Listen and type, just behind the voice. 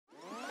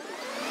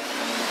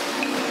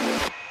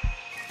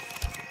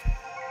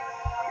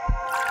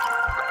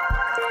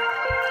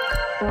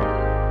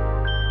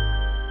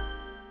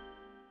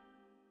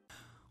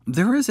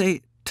There is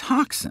a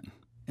toxin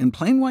in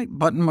plain white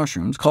button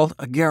mushrooms called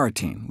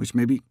agaritine, which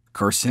may be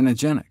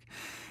carcinogenic.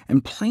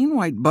 And plain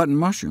white button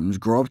mushrooms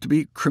grow up to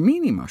be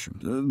cremini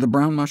mushrooms, the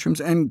brown mushrooms,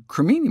 and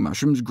cremini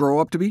mushrooms grow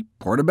up to be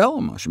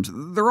portobello mushrooms.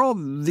 They're all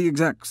the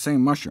exact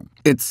same mushroom.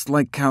 It's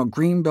like how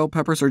green bell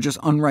peppers are just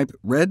unripe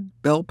red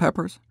bell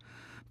peppers.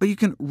 But you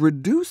can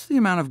reduce the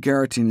amount of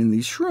agaritine in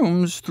these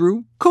shrooms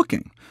through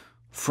cooking.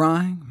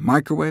 Frying,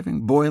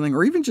 microwaving, boiling,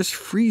 or even just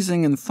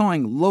freezing and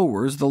thawing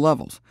lowers the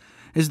levels.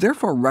 It is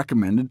therefore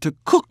recommended to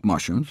cook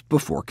mushrooms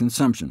before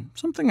consumption,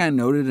 something I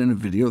noted in a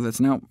video that's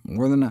now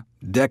more than a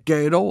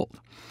decade old.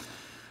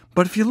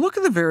 But if you look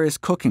at the various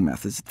cooking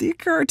methods, the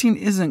agaritine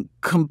isn't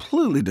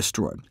completely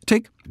destroyed.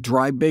 Take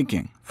dry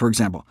baking, for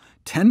example,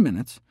 10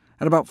 minutes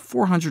at about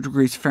 400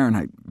 degrees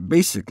Fahrenheit,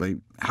 basically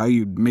how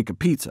you'd make a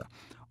pizza,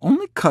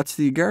 only cuts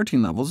the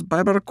agaritine levels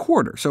by about a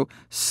quarter, so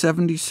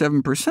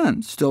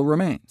 77% still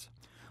remains.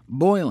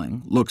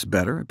 Boiling looks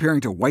better,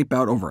 appearing to wipe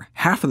out over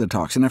half of the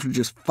toxin after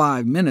just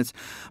 5 minutes,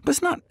 but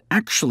it's not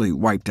actually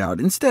wiped out.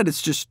 Instead,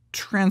 it's just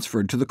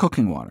transferred to the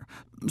cooking water.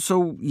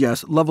 So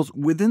yes, levels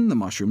within the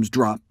mushrooms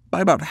drop by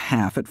about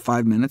half at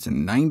 5 minutes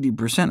and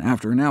 90%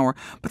 after an hour,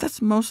 but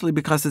that's mostly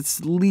because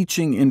it's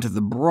leaching into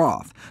the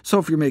broth. So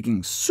if you're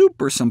making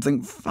soup or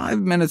something, 5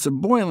 minutes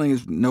of boiling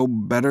is no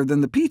better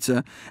than the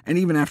pizza, and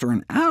even after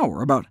an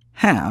hour, about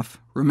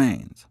half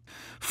remains.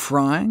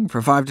 Frying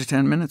for 5 to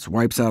 10 minutes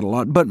wipes out a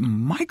lot, but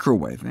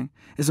microwaving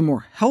is a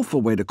more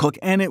healthful way to cook,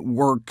 and it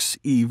works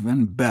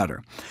even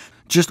better.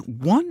 Just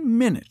 1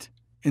 minute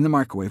in the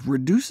microwave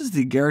reduces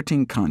the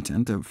agaritine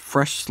content of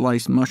fresh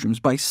sliced mushrooms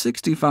by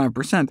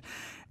 65%,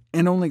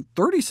 and only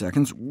 30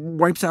 seconds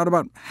wipes out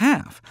about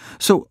half.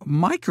 So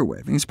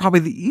microwaving is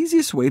probably the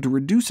easiest way to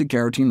reduce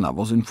agaritine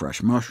levels in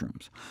fresh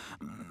mushrooms.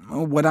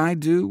 What I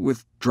do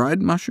with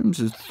dried mushrooms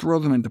is throw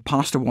them into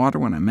pasta water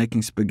when I'm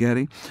making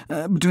spaghetti.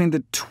 Between the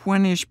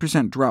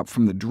 20% drop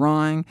from the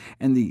drying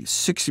and the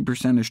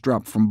 60%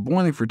 drop from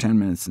boiling for 10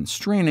 minutes and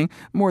straining,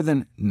 more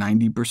than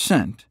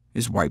 90%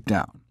 is wiped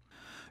out.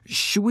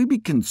 Should we be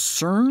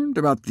concerned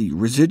about the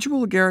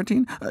residual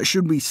agaritine?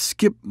 Should we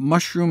skip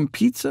mushroom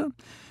pizza?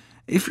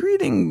 If you're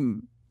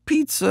eating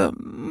pizza,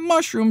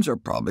 mushrooms are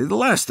probably the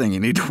last thing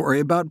you need to worry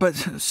about, but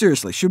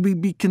seriously, should we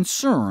be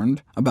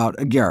concerned about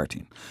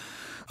agaritine?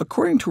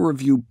 According to a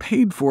review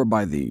paid for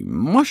by the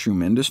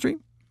mushroom industry,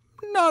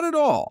 not at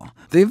all.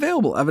 The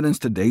available evidence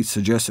to date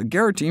suggests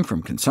agaritine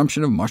from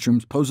consumption of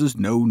mushrooms poses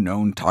no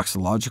known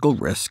toxicological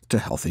risk to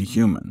healthy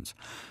humans.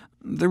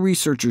 The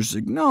researchers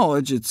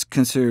acknowledge it's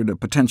considered a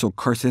potential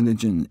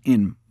carcinogen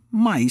in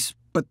mice,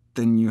 but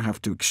then you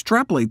have to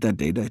extrapolate that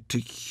data to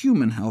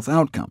human health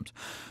outcomes.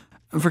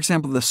 For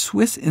example, the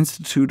Swiss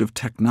Institute of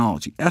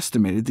Technology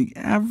estimated the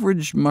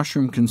average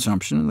mushroom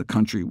consumption in the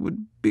country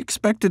would be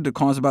expected to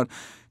cause about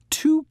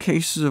 2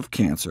 cases of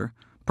cancer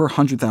per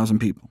 100,000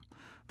 people.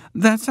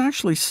 That's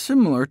actually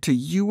similar to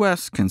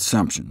U.S.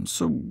 consumption,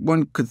 so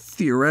one could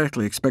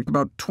theoretically expect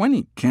about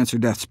 20 cancer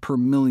deaths per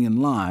million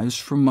lives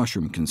from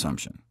mushroom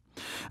consumption.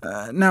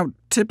 Now,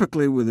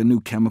 typically with a new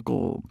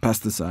chemical,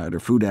 pesticide, or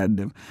food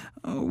additive,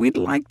 we'd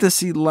like to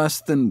see less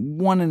than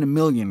 1 in a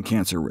million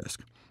cancer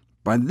risk.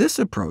 By this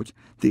approach,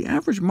 the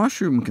average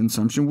mushroom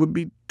consumption would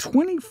be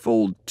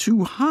 20-fold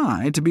too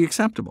high to be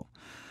acceptable.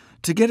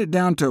 To get it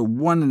down to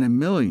 1 in a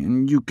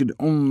million, you could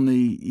only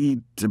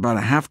eat about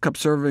a half-cup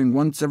serving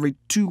once every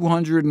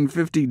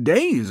 250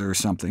 days or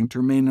something to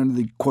remain under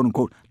the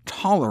quote-unquote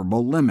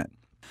tolerable limit.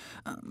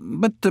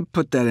 But to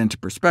put that into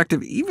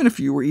perspective, even if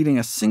you were eating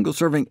a single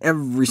serving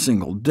every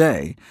single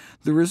day,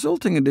 the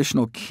resulting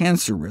additional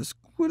cancer risk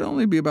would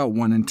only be about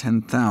 1 in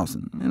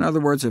 10,000. In other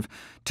words, if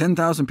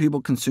 10,000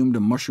 people consumed a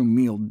mushroom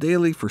meal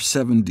daily for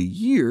 70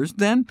 years,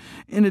 then,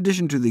 in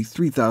addition to the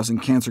 3,000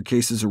 cancer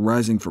cases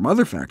arising from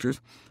other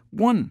factors,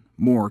 1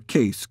 more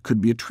case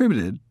could be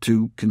attributed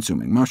to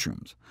consuming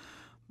mushrooms.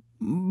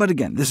 But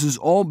again, this is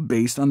all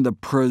based on the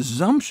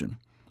presumption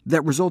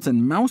that results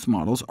in mouse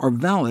models are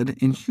valid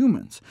in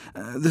humans.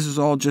 This is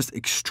all just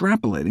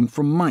extrapolating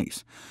from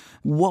mice.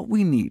 What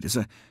we need is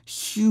a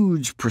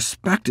huge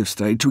prospective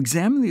study to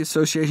examine the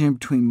association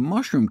between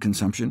mushroom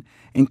consumption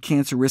and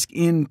cancer risk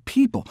in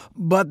people,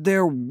 but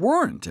there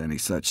weren't any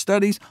such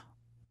studies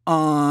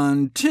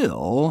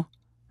until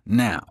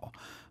now.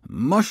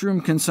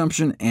 Mushroom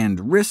consumption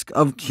and risk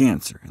of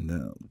cancer in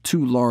the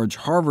 2 large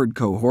Harvard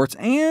cohorts,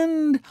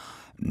 and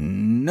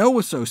no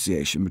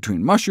association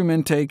between mushroom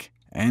intake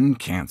and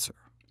cancer.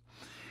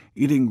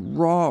 Eating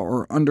raw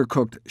or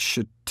undercooked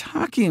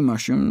shiitake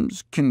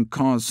mushrooms can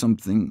cause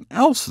something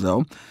else,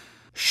 though.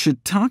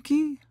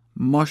 Shiitake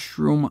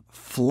mushroom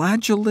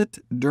flagellate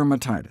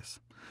dermatitis.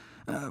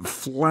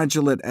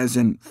 Flagellate as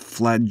in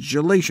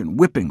flagellation,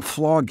 whipping,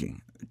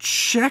 flogging.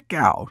 Check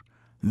out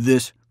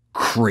this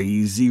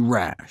crazy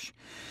rash.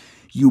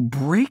 You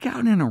break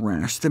out in a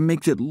rash that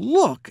makes it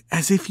look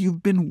as if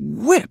you've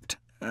been whipped.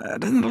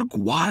 Doesn't it look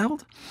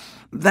wild?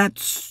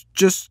 That's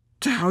just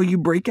to how you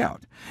break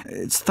out.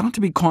 It's thought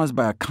to be caused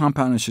by a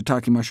compound in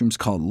shiitake mushrooms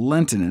called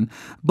lentinin,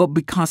 but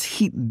because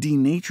heat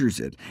denatures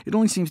it, it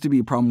only seems to be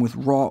a problem with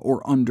raw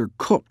or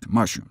undercooked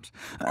mushrooms.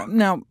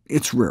 Now,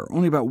 it's rare.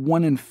 Only about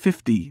 1 in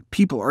 50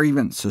 people are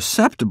even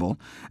susceptible,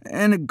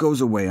 and it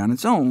goes away on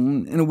its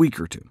own in a week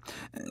or two.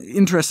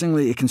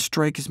 Interestingly, it can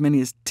strike as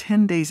many as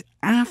 10 days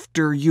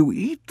after you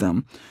eat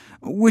them,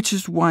 which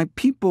is why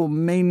people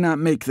may not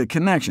make the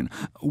connection.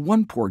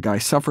 One poor guy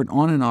suffered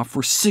on and off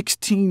for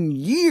 16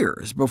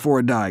 years before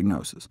a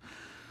diagnosis.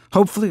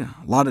 Hopefully, a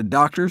lot of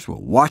doctors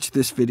will watch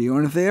this video,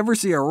 and if they ever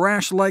see a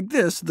rash like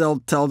this,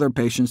 they'll tell their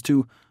patients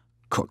to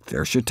cook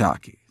their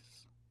shiitake.